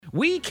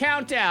we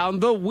count down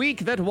the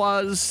week that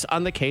was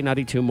on the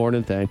K92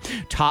 Morning Thing.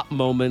 Top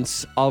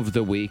moments of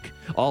the week.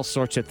 All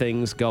sorts of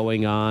things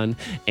going on.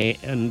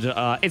 And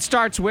it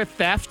starts with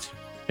theft.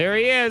 There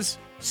he is.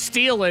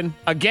 Stealing.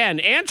 Again,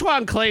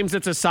 Antoine claims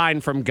it's a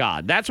sign from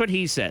God. That's what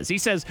he says. He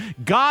says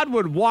God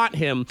would want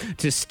him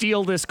to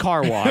steal this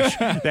car wash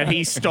that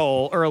he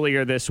stole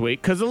earlier this week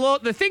because the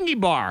thingy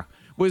bar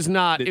was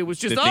not, it was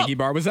just up. The thingy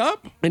bar was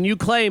up? And you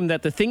claim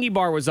that the thingy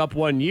bar was up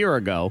 1 year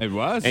ago. It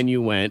was. And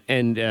you went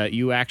and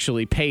you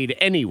actually paid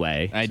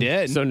anyway. I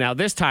did. So now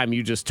this time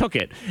you just took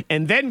it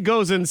and then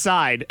goes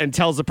inside and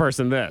tells the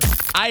person this.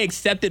 I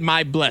accepted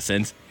my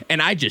blessings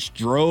and I just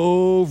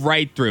drove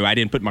right through. I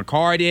didn't put my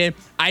card in.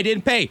 I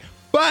didn't pay.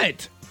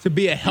 But to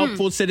be a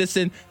helpful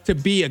citizen, to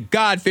be a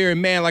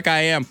God-fearing man like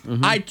I am,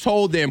 I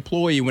told the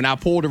employee when I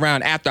pulled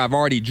around after I've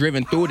already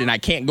driven through it and I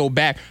can't go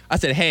back, I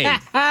said, hey,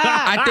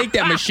 I think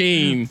that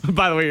machine...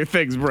 By the way, your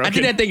thing's broken. I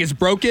think that thing is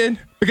broken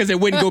because it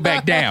wouldn't go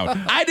back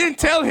down. I didn't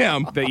tell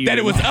him that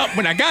it was up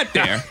when I got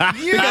there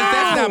because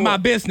that's not my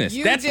business.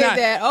 You that's did not,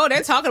 that. Oh,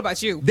 they're talking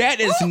about you. That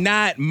is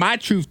not my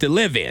truth to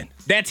live in.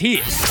 That's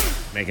his.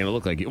 Making it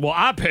look like you. Well,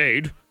 I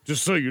paid,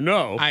 just so you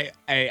know.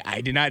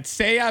 I did not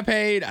say I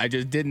paid. I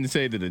just didn't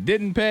say that I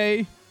didn't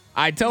pay.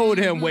 I told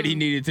him what he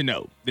needed to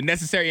know, the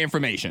necessary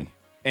information.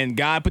 And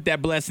God put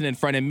that blessing in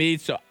front of me,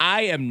 so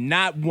I am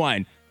not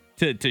one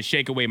to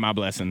shake away my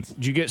blessings.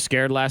 Did you get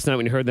scared last night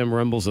when you heard them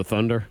rumbles of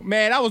thunder?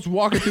 Man, I was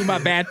walking through my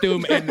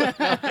bathroom, and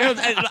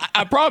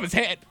I promise,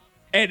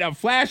 and a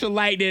flash of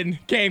lightning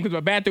came because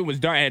my bathroom was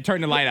dark. I had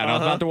turned the light out. I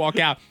was about to walk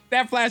out.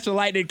 That flash of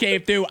lightning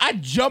came through. I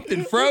jumped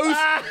and froze.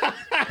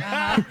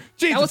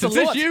 Jesus, is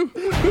this you?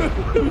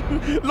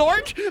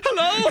 Lord,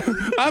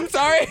 hello? I'm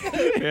sorry.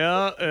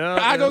 Yeah.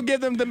 I go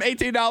give them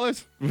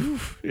 $18.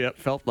 Yep,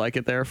 felt like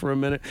it there for a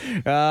minute.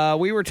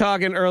 We were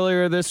talking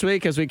earlier this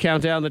week as we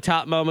count down the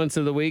top moments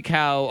of the week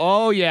how,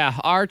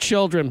 our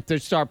children, they're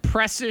our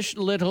precious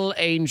little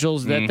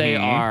angels that they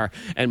are.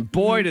 And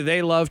boy, do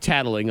they love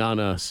tattling on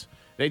us.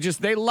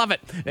 They love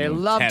it. They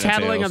love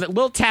tattling on it.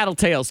 Little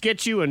tattletales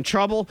get you in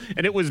trouble.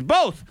 And it was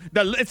both.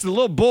 It's the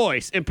little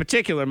boys in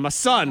particular. My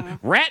son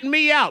ratting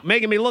me out,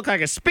 making me look like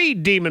a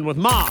speed demon with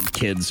mom.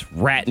 Kids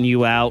ratting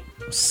you out.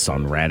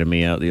 Son ratted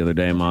me out the other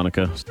day,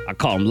 Monica. I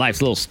call them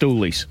life's little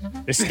stoolies.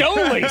 The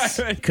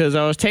stoolies! Because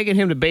I was taking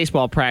him to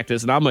baseball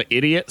practice, and I'm an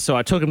idiot, so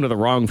I took him to the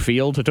wrong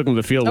field. I took him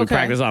to the field we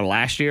practiced on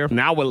last year.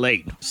 Now we're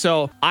late.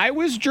 So I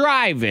was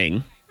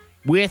driving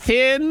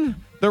within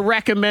the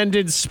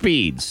recommended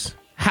speeds.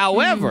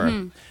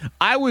 However,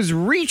 I was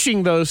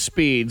reaching those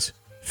speeds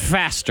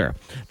faster.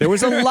 There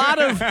was a lot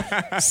of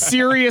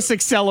serious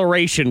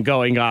acceleration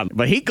going on.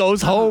 But he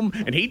goes home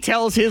and he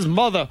tells his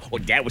mother,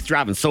 Dad was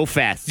driving so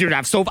fast.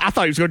 I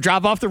thought he was going to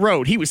drive off the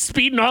road. He was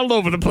speeding all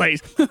over the place.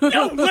 You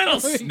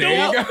little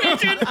stool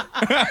pigeon.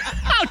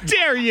 How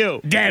dare you?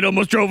 Dad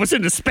almost drove us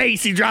into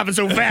space. He's driving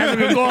so fast we're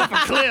going to go off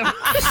a cliff.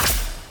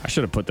 I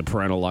should have put the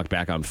parental lock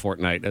back on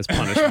Fortnite as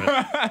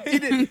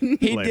punishment.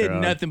 he did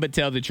nothing but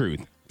tell the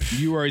truth.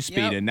 You were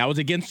speeding. Yep. That was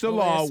against the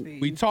law.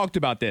 We talked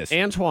about this.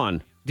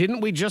 Antoine,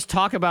 didn't we just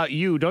talk about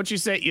you? Don't you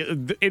say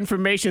the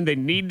information they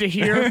need to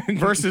hear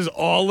versus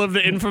all of the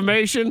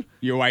information?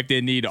 Your wife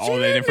didn't need all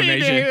that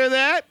information. Need to hear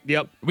that?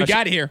 Yep. We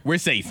got it here. We're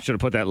safe. Should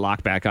have put that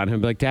lock back on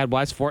him. Be like, Dad,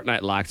 why is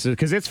Fortnite locked?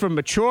 Because it's for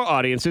mature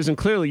audiences, and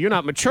clearly you're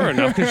not mature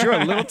enough because you're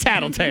a little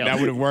tattletale. That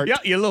would have worked. Yeah,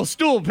 you little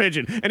stool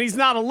pigeon. And he's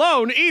not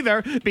alone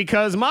either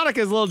because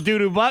Monica's little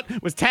doo-doo butt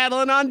was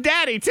tattling on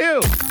Daddy,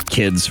 too.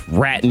 Kids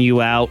ratting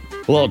you out.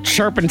 Little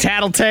chirping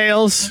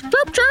tattletales.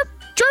 Chirp, chirp.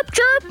 Chirp,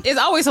 chirp. It's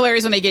always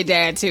hilarious when they get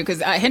Dad, too,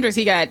 because Hendrix,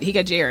 he got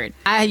Jared.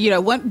 I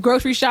went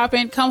grocery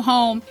shopping, come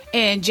home,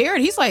 and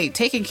Jared, he's, like,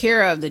 taking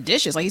care of the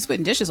dishes. Like, he's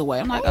putting dishes away.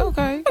 I'm like,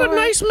 okay. What a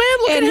nice man.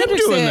 Look at him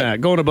doing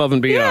that. Going above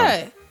and beyond.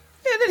 Yeah. And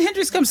then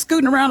Hendrix comes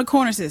scooting around the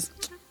corner and says,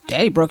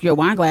 Daddy broke your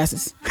wine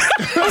glasses.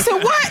 I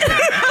said, what?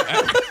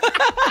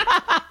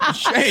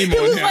 Shame on him. He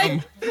was him. like,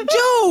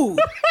 dude,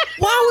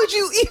 why would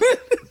you even...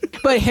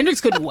 But Hendrix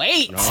couldn't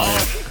wait.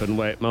 Couldn't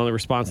wait. My only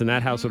response in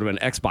that house would have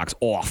been Xbox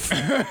off.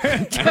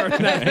 Turn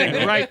that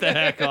thing right the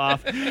heck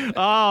off.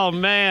 Oh,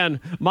 man.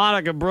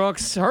 Monica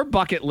Brooks, her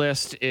bucket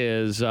list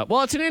is,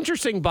 it's an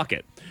interesting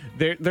bucket.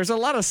 There's a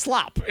lot of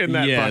slop in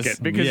that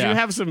bucket because you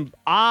have some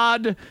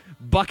odd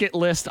bucket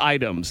list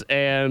items,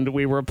 and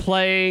we were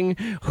playing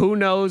Who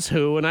Knows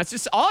Who, and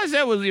all I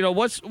said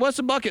was, what's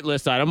a bucket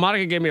list item?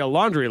 Monica gave me a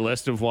laundry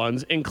list of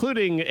ones,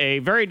 including a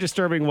very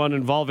disturbing one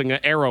involving an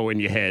arrow in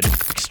your head.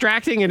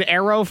 Extracting an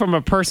arrow from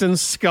a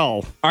person's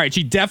skull. All right,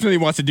 she definitely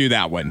wants to do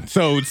that one.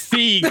 So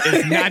C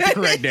is not the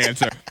correct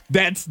answer.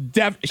 That's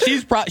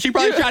she probably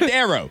shot the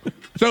arrow.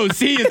 So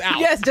C is out.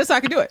 Yes, just so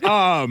I can do it.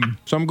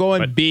 So I'm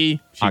going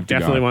B. She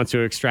definitely wants to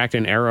extract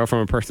an arrow from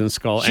a person's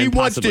skull. She and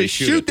wants to possibly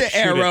shoot the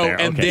arrow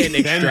and then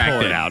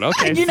extract it out.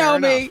 Okay, you know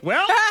me.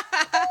 Well,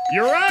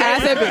 you're right. I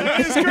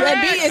said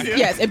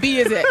B. And B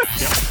is it.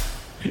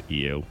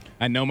 You.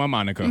 I know my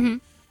Monica. Mm-hmm.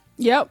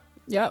 Yep.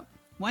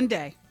 One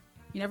day.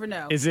 You never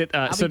know. Is it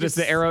so? Does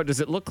the arrow? Does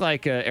it look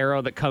like an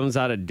arrow that comes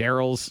out of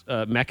Daryl's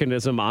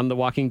mechanism on The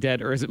Walking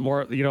Dead, or is it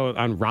more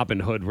on Robin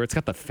Hood where it's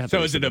got the feathers?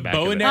 So is it a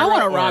bow and I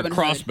want a arrow or a Robin Hood.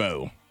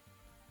 crossbow?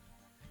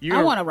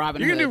 I want a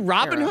Robin Hood. You're gonna do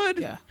Robin arrow. Hood?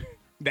 Yeah.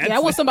 That's I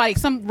want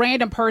some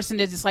random person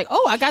that's just like,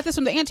 oh, I got this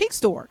from the antique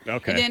store.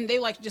 Okay. And then they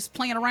like just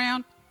playing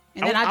around.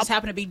 And then I just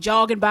happen to be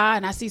jogging by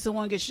and I see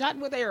someone get shot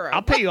with an arrow.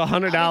 I'll pay you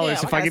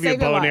 $100 if I give you a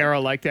bow and life.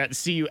 arrow like that and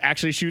see you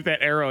actually shoot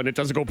that arrow and it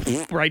doesn't go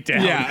right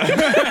down. Yeah.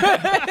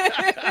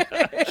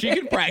 She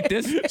can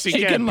practice. She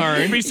can learn.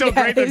 It'd be so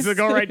great that it'll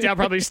go right down,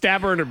 probably stab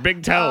her in her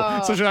big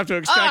toe. So she'll have to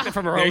extract it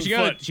from her There own she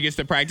goes. foot. She gets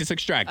to practice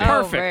extracting.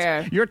 Oh, Perfect.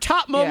 man. Your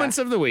top moments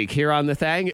of the week here on The Thang.